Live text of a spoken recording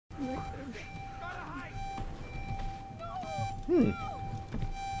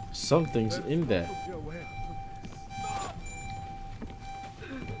Something's in there.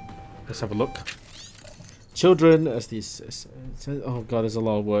 Let's have a look. Children, as these. Oh god, there's a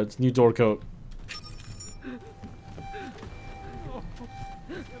lot of words. New door code.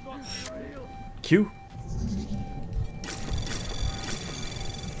 Q.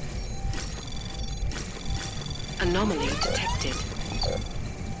 Anomaly detected.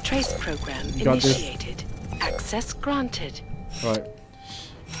 Trace program initiated. Access granted. Right.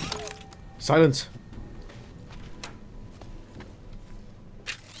 Silence.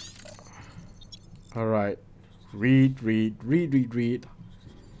 Alright. Read.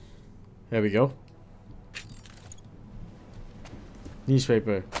 There we go.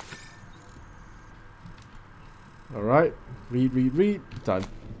 Newspaper. Alright. Read. Done.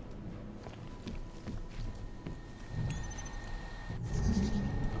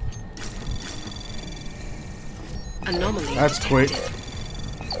 Anomaly That's detected.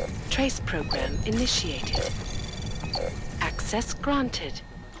 quick. Trace program initiated. Access granted.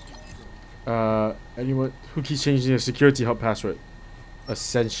 Anyone who keeps changing their security hub password?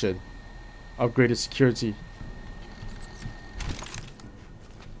 Ascension. Upgraded security.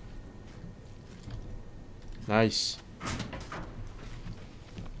 Nice.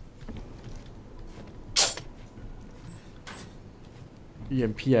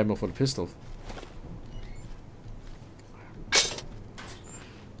 EMP ammo for the pistol.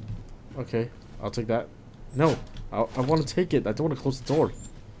 Okay, I'll take that. No, I want to take it. I don't want to close the door.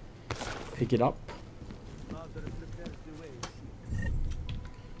 Pick it up.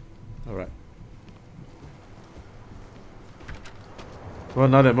 Alright. Well,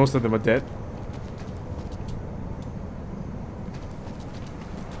 now that most of them are dead.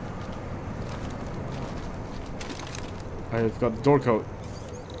 I've got the door code.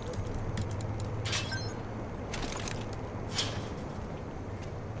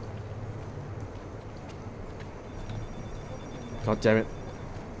 God damn it.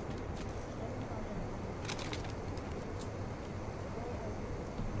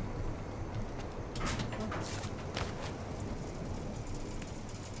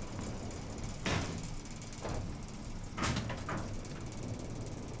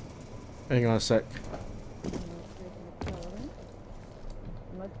 Hang on a sec.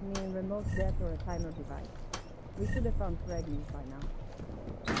 Must mean remote death or a timer device. We should have found fragments by now.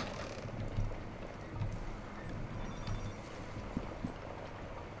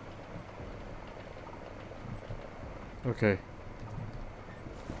 Okay.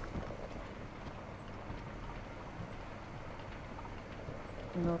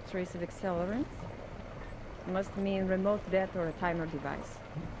 No trace of accelerants. Must mean remote death or a timer device.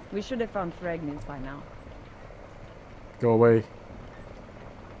 We should have found fragments by now. Go away.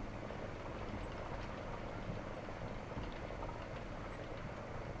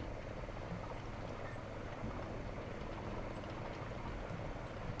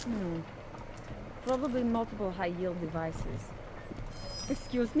 Probably multiple high-yield devices.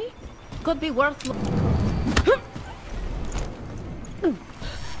 Excuse me? Could be worth.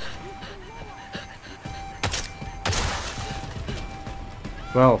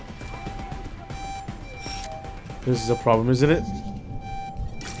 Well, this is a problem, isn't it?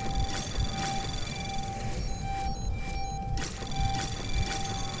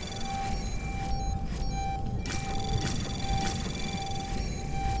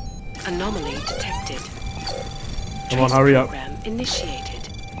 Anomaly detected. Come on, hurry up. Program initiated.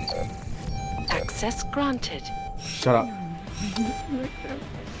 Access granted. Shut up.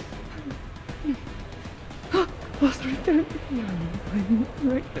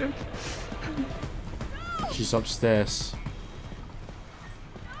 Right there. She's upstairs.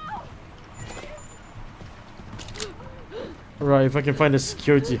 Alright, if I can find a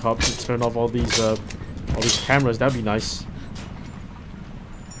security hub to turn off all these cameras, that'd be nice.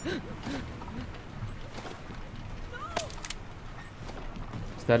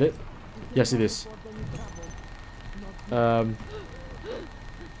 Is that it? Yes, it is.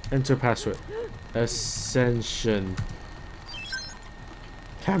 Enter password. Ascension.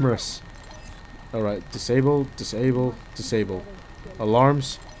 Cameras. Alright, disable.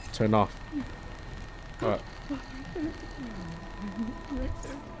 Alarms, turn off. Alright.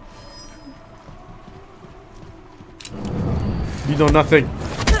 You know nothing.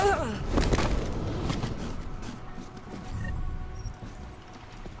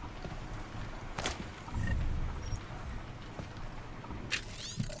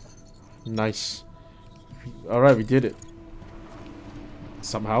 Nice. Alright, we did it.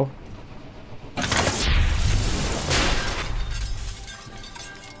 Somehow.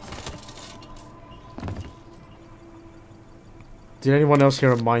 Did anyone else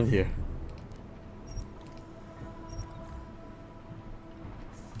hear a mine here?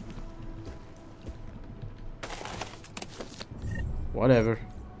 Whatever.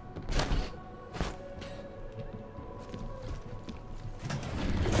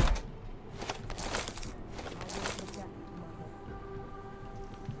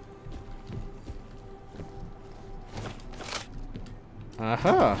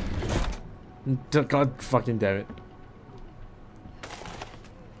 Aha! God fucking damn it.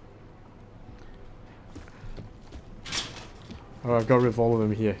 Oh, I've got rid of all of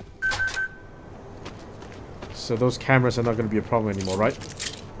them here. So those cameras are not going to be a problem anymore, right?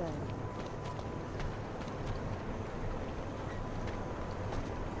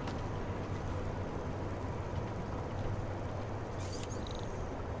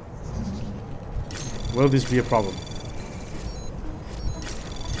 Will this be a problem?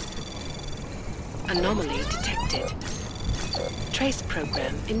 Anomaly detected. Trace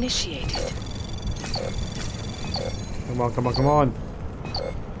program initiated. Come on, come on, come on.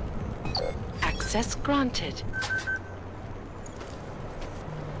 Access granted.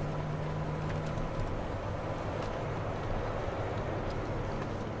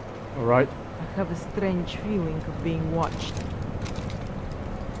 Alright. I have a strange feeling of being watched.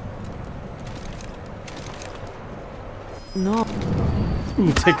 No.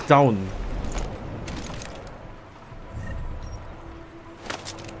 Ooh, take down.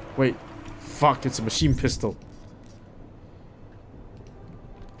 Wait. Fuck, it's a machine pistol.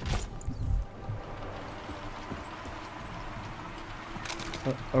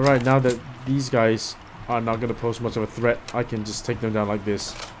 Alright, now that these guys are not going to pose much of a threat, I can just take them down like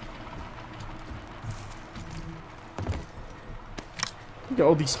this. Look at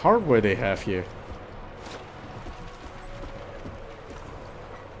all these hardware they have here.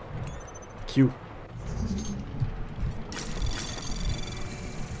 Q.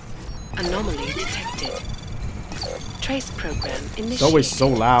 Anomaly detected. Trace program initiated. It's always so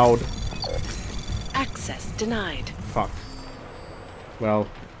loud. Access denied. Fuck. Well.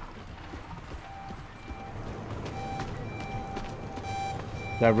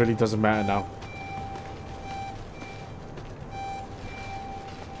 That really doesn't matter now.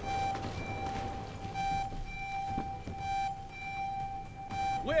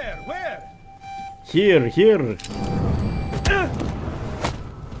 Where? Here, here.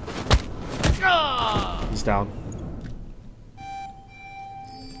 He's down.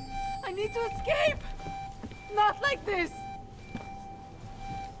 I need to escape! Not like this!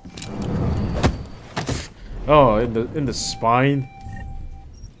 Oh, in the spine.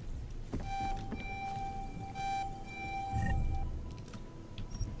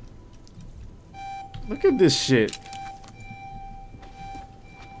 Look at this shit.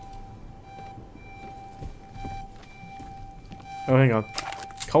 Oh, hang on.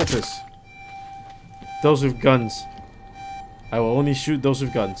 Cultists. Those with guns. I will only shoot those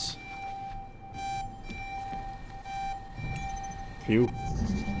with guns. Phew.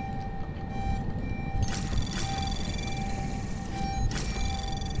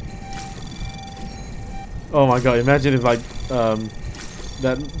 Oh my god, imagine if like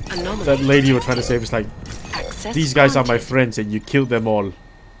that lady you were trying to save is like, Access these guys are my granted. friends and you killed them all.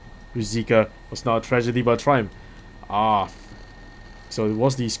 Rizika was not a tragedy but a triumph. Ah. So it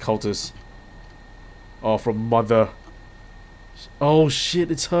was these cultists. Oh, from Mother. Oh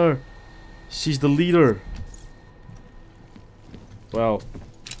shit, it's her. She's the leader. Well,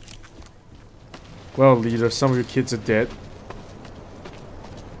 leader, some of your kids are dead.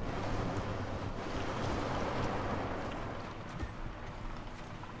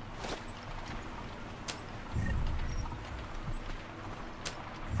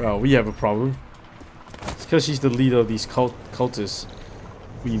 Well, we have a problem. It's because she's the leader of these cultists.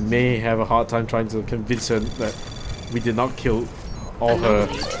 We may have a hard time trying to convince her that we did not kill all her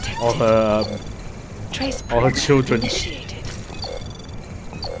Trace all her program children. Initiated.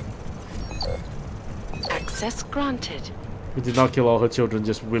 Access granted. We did not kill all her children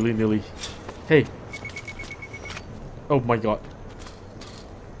just willy-nilly. Hey. Oh my god.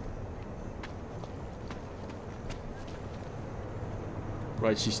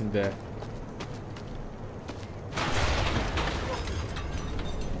 Right, she's in there.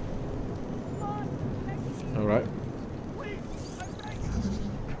 Alright.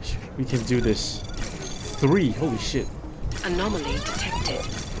 We can do this. 3, holy shit. Anomaly detected.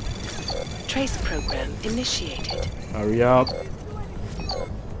 Trace program initiated. Hurry up.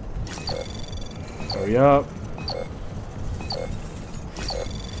 Hurry up.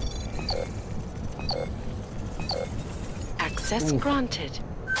 Access Ooh. granted.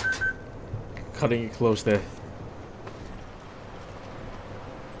 Cutting it close there.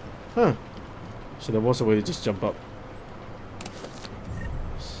 Huh. So there was a way to just jump up.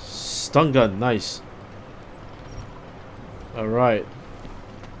 Stun gun, nice. Alright.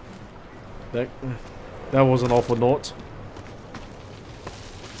 That wasn't all for naught.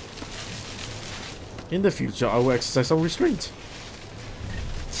 In the future, I will exercise some restraint.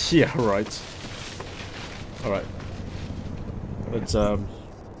 Yeah, right. Alright. Let's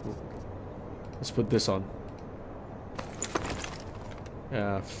put this on.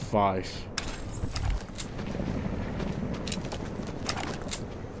 5.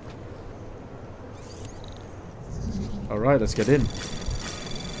 Alright, let's get in.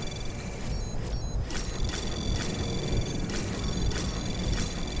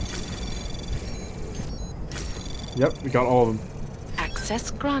 Yep, we got all of them.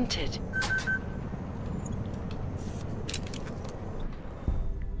 Access granted.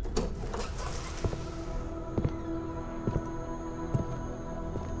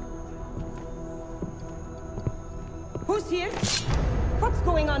 Who's here? What's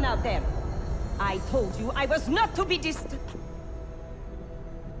going on out there? I told you I was not to be disturbed.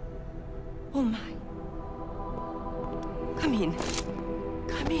 Oh my. Come in.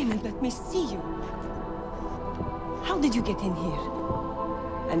 Come in and let me see you. How did you get in here?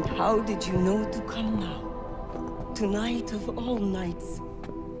 And how did you know to come now? Tonight of all nights,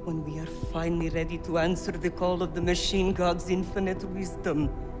 when we are finally ready to answer the call of the machine god's infinite wisdom.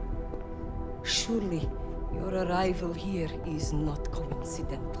 Surely, your arrival here is not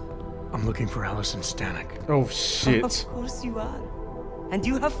coincidental. I'm looking for Allison Stanek. Oh shit. Of course you are. And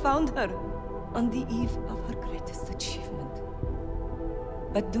you have found her on the eve of her greatest achievement.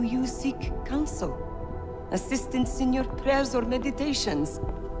 But do you seek counsel? Assistance in your prayers or meditations?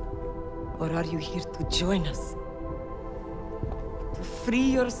 Or are you here to join us? To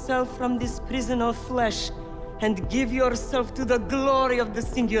free yourself from this prison of flesh and give yourself to the glory of the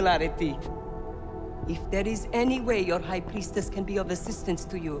singularity. If there is any way your High Priestess can be of assistance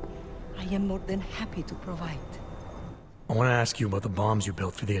to you, I am more than happy to provide. I want to ask you about the bombs you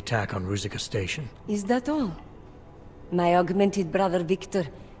built for the attack on Ruzicka Station. Is that all? My augmented brother Victor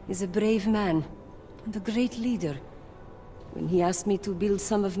is a brave man and a great leader. When he asked me to build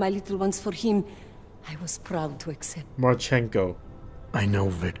some of my little ones for him, I was proud to accept. Marchenko. I know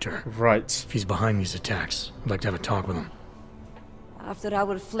Victor. Right. If he's behind these attacks, I'd like to have a talk with him. After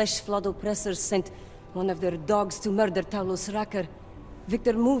our flesh-flood oppressors sent one of their dogs to murder Talos Racker,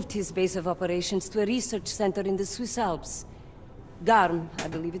 Victor moved his base of operations to a research center in the Swiss Alps. Garm, I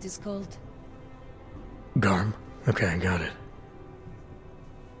believe it is called. Garm? Okay, I got it.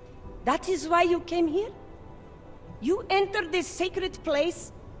 That is why you came here? You entered this sacred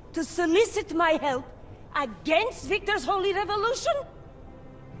place to solicit my help against Victor's holy revolution?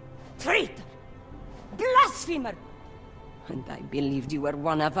 Traitor! Blasphemer! And I believed you were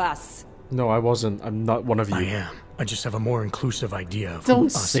one of us. No, I wasn't. I'm not one of you. I am. I just have a more inclusive idea of who Don't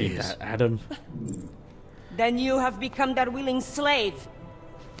us say is. that, Adam. Then you have become their willing slave.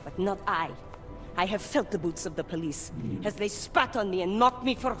 But not I. I have felt the boots of the police, as they spat on me and mocked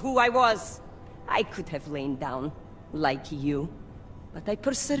me for who I was. I could have lain down, like you. But I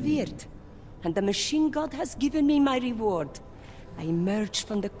persevered. And the machine god has given me my reward. I emerged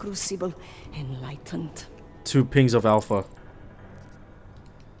from the crucible, enlightened. 2 pings of alpha.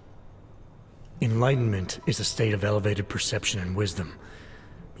 Enlightenment is a state of elevated perception and wisdom.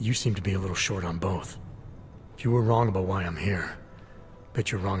 You seem to be a little short on both. If you were wrong about why I'm here,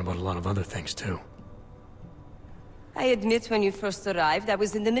 bet you're wrong about a lot of other things too. I admit when you first arrived, I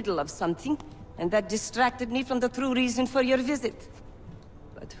was in the middle of something, and that distracted me from the true reason for your visit.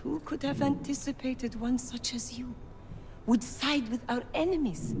 But who could have anticipated one such as you would side with our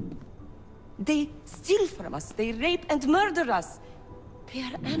enemies? They steal from us, they rape and murder us. They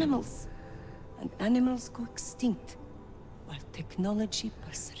are animals, and animals go extinct, while technology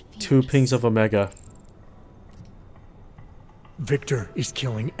perseveres. 2 pings of Omega. Victor is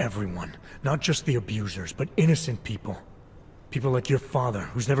killing everyone. Not just the abusers, but innocent people. People like your father,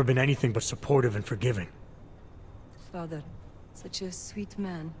 who's never been anything but supportive and forgiving. Father, such a sweet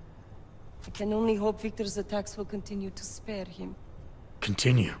man. I can only hope Victor's attacks will continue to spare him.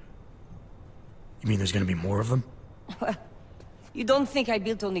 Continue? You mean there's gonna be more of them? You don't think I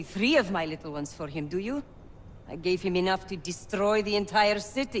built only 3 of my little ones for him, do you? I gave him enough to destroy the entire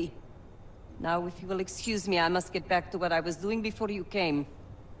city. Now, if you will excuse me, I must get back to what I was doing before you came.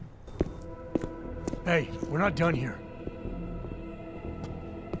 Hey, we're not done here.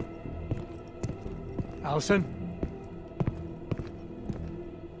 Allison?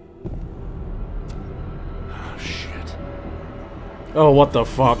 Oh, shit. Oh, what the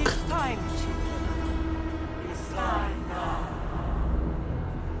fuck? It's time, children. It's time now.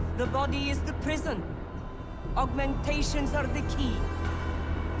 The body is the prison. Augmentations are the key.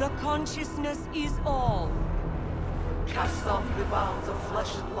 The consciousness is all. Cast off the bounds of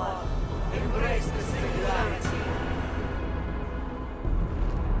flesh and blood. Embrace the singularity.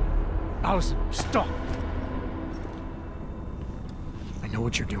 Allison, stop! I know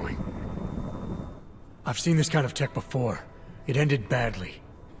what you're doing. I've seen this kind of tech before. It ended badly.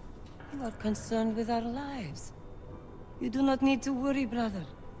 You are concerned with our lives. You do not need to worry, brother.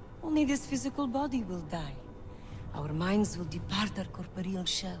 Only this physical body will die. Our minds will depart our corporeal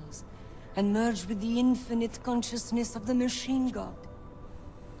shells and merge with the infinite consciousness of the machine god.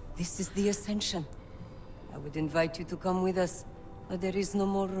 This is the Ascension. I would invite you to come with us, but there is no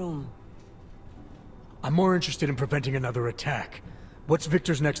more room. I'm more interested in preventing another attack. What's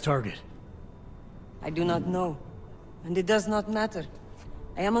Victor's next target? I do not know, and it does not matter.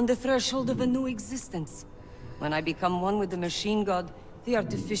 I am on the threshold of a new existence. When I become one with the machine god, the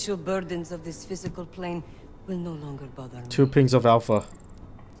artificial burdens of this physical plane will no longer bother me. 2 pings of alpha.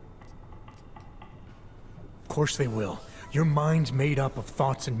 Of course they will. Your mind's made up of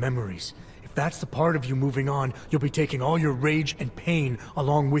thoughts and memories. If that's the part of you moving on, you'll be taking all your rage and pain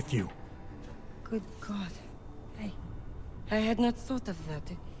along with you. Good God. I had not thought of that.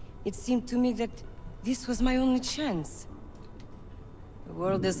 It seemed to me that this was my only chance. The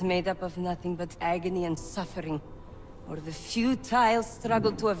world is made up of nothing but agony and suffering, or the futile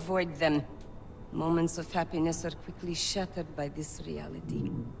struggle to avoid them. Moments of happiness are quickly shattered by this reality.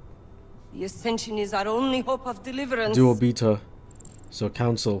 The Ascension is our only hope of deliverance. Dual beta. So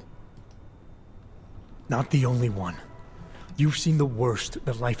council. Not the only one. You've seen the worst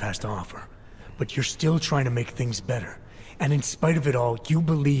that life has to offer, but you're still trying to make things better. And in spite of it all, you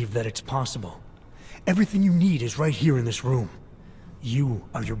believe that it's possible. Everything you need is right here in this room. You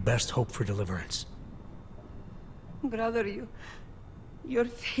are your best hope for deliverance. Brother, your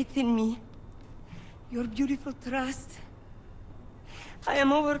faith in me, your beautiful trust. I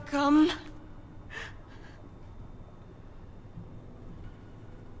am overcome.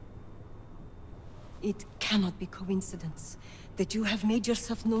 It cannot be coincidence that you have made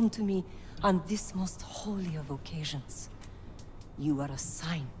yourself known to me on this most holy of occasions. You are a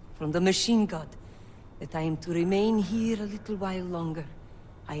sign from the machine god that I am to remain here a little while longer.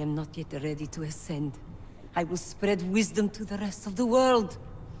 I am not yet ready to ascend. I will spread wisdom to the rest of the world.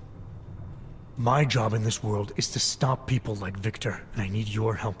 My job in this world is to stop people like Victor, and I need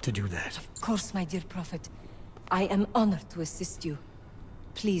your help to do that. Of course, my dear prophet. I am honored to assist you.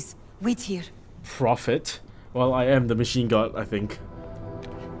 Please, wait here. Prophet? Well, I am the machine god, I think.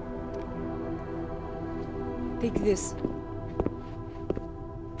 Take this.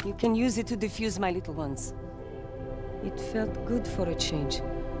 You can use it to defuse my little ones. It felt good for a change,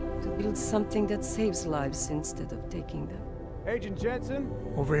 to build something that saves lives instead of taking them. Agent Jensen?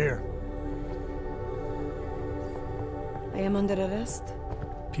 Over here. I am under arrest.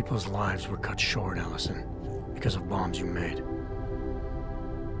 People's lives were cut short, Allison, because of bombs you made.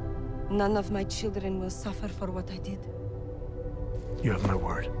 None of my children will suffer for what I did. You have my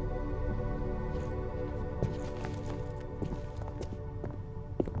word.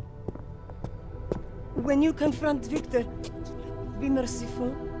 When you confront Victor, be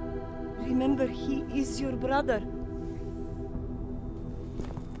merciful. Remember, he is your brother.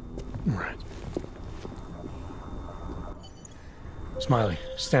 Right. Smiley,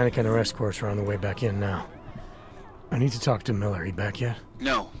 Stanek and her escorts are on the way back in now. I need to talk to Miller. He back yet?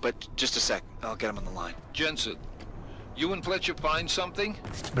 No, but just a sec. I'll get him on the line. Jensen, you and Fletcher find something?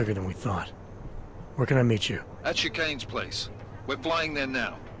 It's bigger than we thought. Where can I meet you? At Chicane's place. We're flying there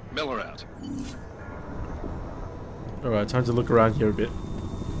now. Miller out. Alright, time to look around here a bit.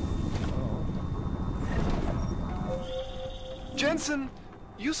 Jensen,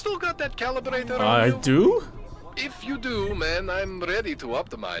 you still got that calibrator on I you? do? If you do, man, I'm ready to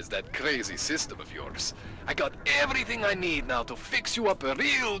optimize that crazy system of yours. I got everything I need now to fix you up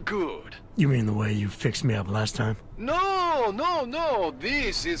real good. You mean the way you fixed me up last time? No, no, no.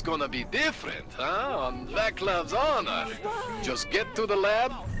 This is gonna be different, huh? On Vaclav's honor. Just get to the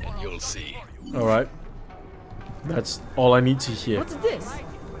lab and you'll see. Alright. That's all I need to hear. What's this?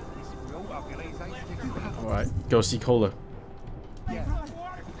 Alright, go see Cola.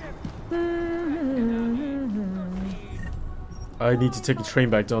 I need to take a train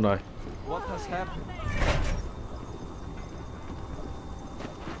back, don't I? What has happened?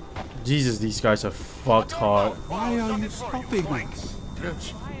 Jesus, these guys are fucked hard. Why are you stopping us?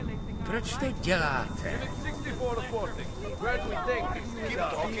 Proč to děláte? 64 reporting. Where do we take this? Keep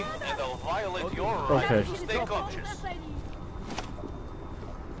talking and I'll violate your Okay. right to stay conscious.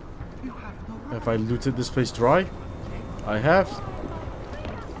 Have I looted this place dry? I have.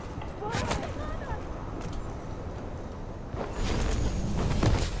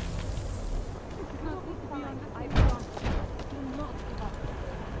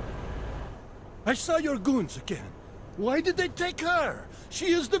 I saw your goons again. Why did they take her?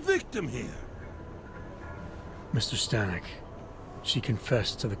 She is the victim here. Mr. Stanek, she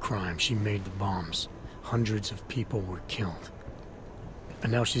confessed to the crime. She made the bombs. Hundreds of people were killed.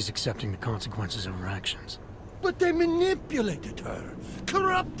 And now she's accepting the consequences of her actions. But they manipulated her,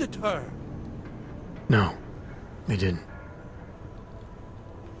 corrupted her. No, they didn't.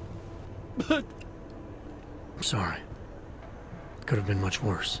 But... I'm sorry. It could have been much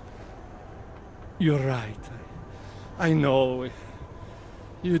worse. You're right. I know.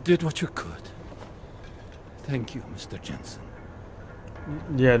 You did what you could. Thank you, Mr. Jensen.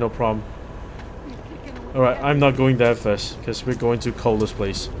 Yeah, no problem. Alright, I'm not going there first, because we're going to Cole's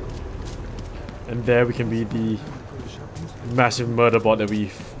place. And there we can be the massive murder bot that we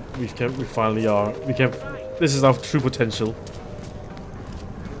finally are. This is our true potential.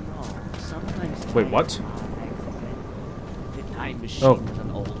 Wait, what? Oh.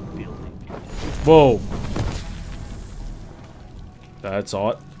 Whoa. That's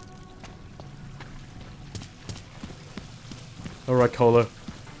odd. Alright, Cola.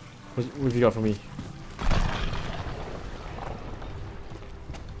 What have you got for me?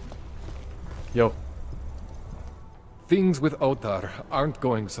 Yo. Things with Otar aren't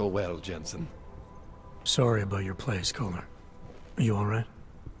going so well, Jensen. Sorry about your place, Kohler. Are you alright?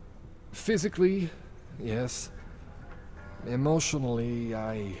 Physically, yes. Emotionally,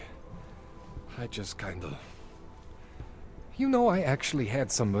 I just kinda... You know, I actually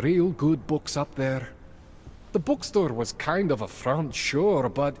had some real good books up there. The bookstore was kind of a front, sure,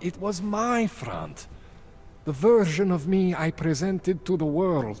 but it was my front. The version of me I presented to the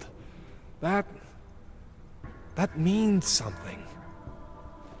world. That means something.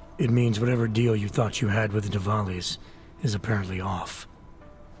 It means whatever deal you thought you had with the Diwalis is apparently off.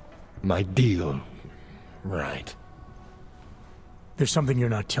 My deal? Right. There's something you're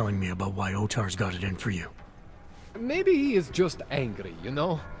not telling me about why Otar's got it in for you. Maybe he is just angry, you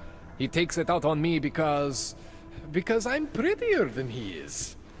know? He takes it out on me because I'm prettier than he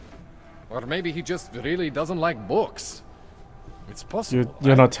is. Or maybe he just really doesn't like books. It's possible.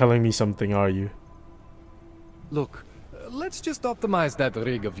 You're not telling me something, are you? Look, let's just optimize that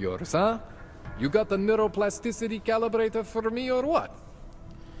rig of yours, huh? You got the neuroplasticity calibrator for me or what?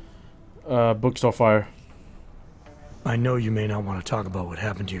 Bookstore fire. I know you may not want to talk about what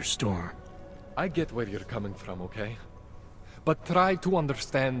happened to your store. I get where you're coming from, okay? But try to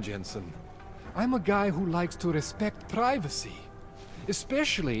understand, Jensen. I'm a guy who likes to respect privacy.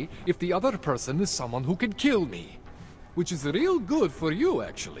 Especially if the other person is someone who can kill me. Which is real good for you,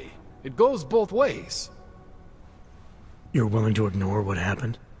 actually. It goes both ways. You're willing to ignore what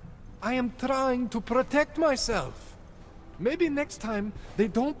happened? I am trying to protect myself. Maybe next time they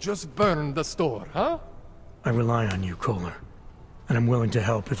don't just burn the store, huh? I rely on you, Kohler. And I'm willing to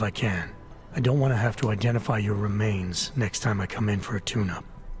help if I can. I don't want to have to identify your remains next time I come in for a tune-up.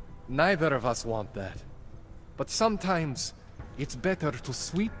 Neither of us want that. But sometimes, it's better to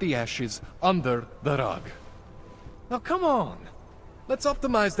sweep the ashes under the rug. Now come on! Let's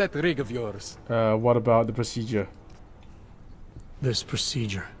optimize that rig of yours. What about the procedure? This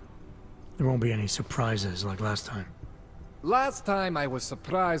procedure. There won't be any surprises like last time. Last time I was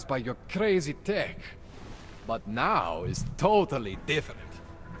surprised by your crazy tech. But now is totally different.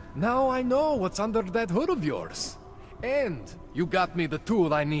 Now I know what's under that hood of yours. And you got me the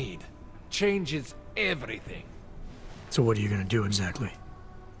tool I need. Changes everything. So what are you gonna do exactly?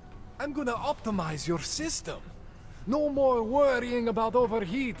 I'm gonna optimize your system. No more worrying about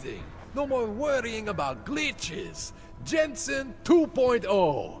overheating. No more worrying about glitches. Jensen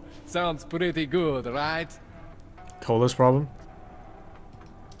 2.0. Sounds pretty good, right? Kohler's problem?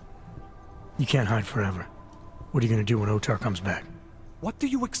 You can't hide forever. What are you gonna do when Otar comes back? What do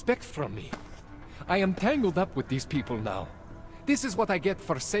you expect from me? I am tangled up with these people now. This is what I get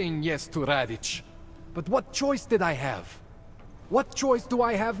for saying yes to Radic. But what choice did I have? What choice do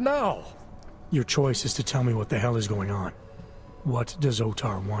I have now? Your choice is to tell me what the hell is going on. What does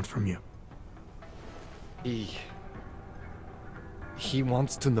Otar want from you? He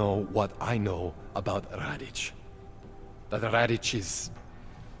wants to know what I know about Radic. That Radic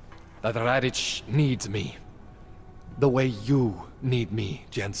needs me. The way you need me,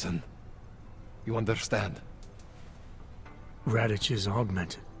 Jensen. You understand? Radic is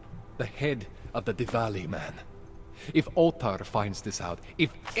augmented. The head of the Diwali, man. If Otar finds this out,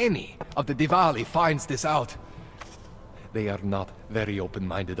 if any of the Diwali finds this out, they are not very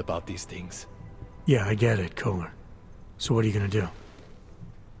open-minded about these things. Yeah, I get it, Kohler. So what are you gonna do?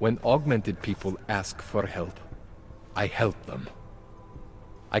 When augmented people ask for help, I help them.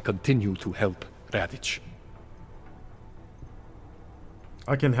 I continue to help Radic.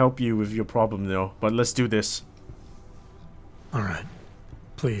 I can help you with your problem though, but let's do this. Alright.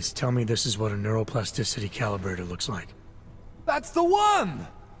 Please, tell me this is what a neuroplasticity calibrator looks like. That's the one!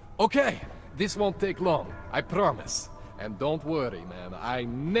 Okay, this won't take long, I promise. And don't worry, man, I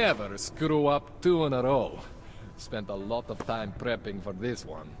never screw up 2 in a row. Spent a lot of time prepping for this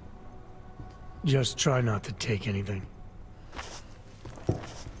one. Just try not to take anything.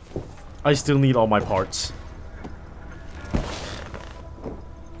 I still need all my parts.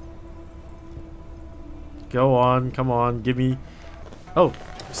 Go on, come on, give me... Oh,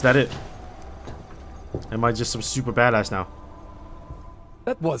 is that it? Am I just some super badass now?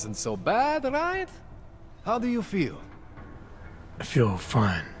 That wasn't so bad, right? How do you feel? I feel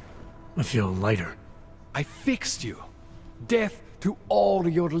fine. I feel lighter. I fixed you. Death to all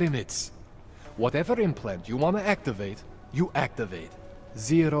your limits. Whatever implant you want to activate, you activate.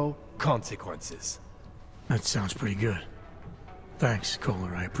 0 consequences. That sounds pretty good. Thanks,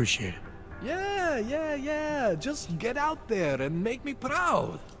 Kohler, I appreciate it. Yeah. Just get out there and make me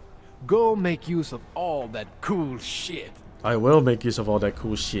proud. Go make use of all that cool shit. I will make use of all that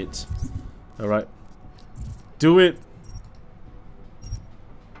cool shit. Alright. Do it!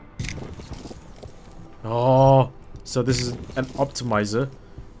 Oh, so this is an optimizer.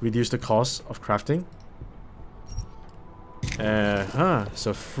 Reduce the cost of crafting.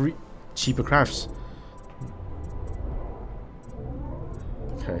 So free, cheaper crafts.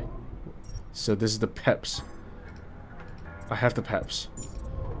 Okay. So this is the peps. I have the peps.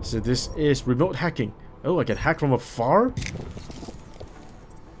 So this is remote hacking. Oh, I can hack from afar?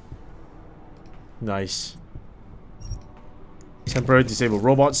 Nice. Temporarily disable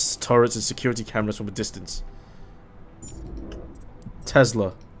robots, turrets, and security cameras from a distance.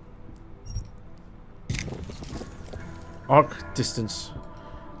 Tesla. Arc distance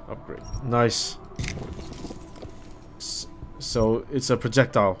upgrade. Nice. So it's a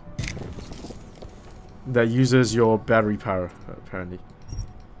projectile that uses your battery power, apparently.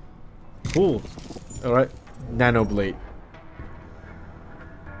 Cool. Alright. Nano blade.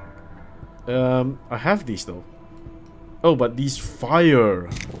 I have these though. Oh, but these fire.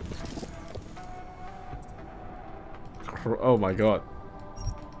 Oh my god.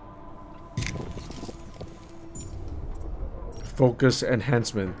 Focus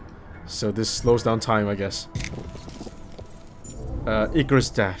enhancement. So this slows down time, I guess. Icarus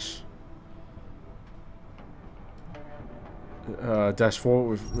dash. Dash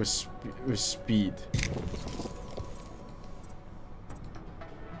forward with speed.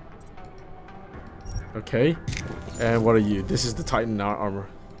 Okay. And what are you? This is the Titan armor.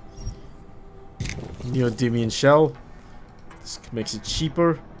 Neodymium shell. This makes it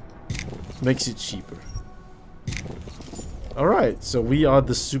cheaper. Makes it cheaper. Alright, so we are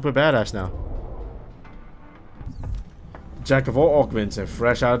the super badass now. Jack of all augments and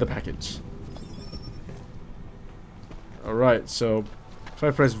fresh out of the package. Alright, so if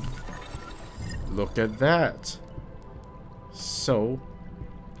I press... Look at that. So...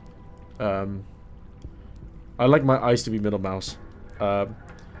 I like my eyes to be middle mouse. I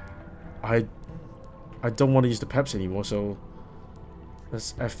don't want to use the peps anymore, so...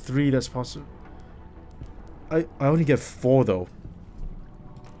 That's F3, that's possible. I only get 4 though.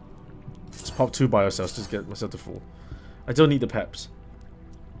 Let's pop 2 biocells just to get myself to full. I don't need the peps.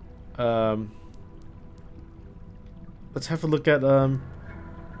 Let's have a look at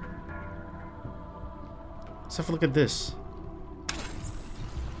let's have a look at this.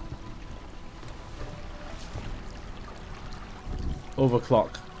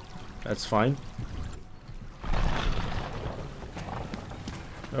 Overclock. That's fine.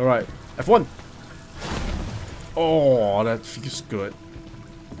 Alright. F1! Oh, that feels good.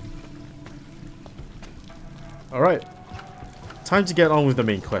 Alright. Time to get on with the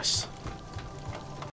main quest.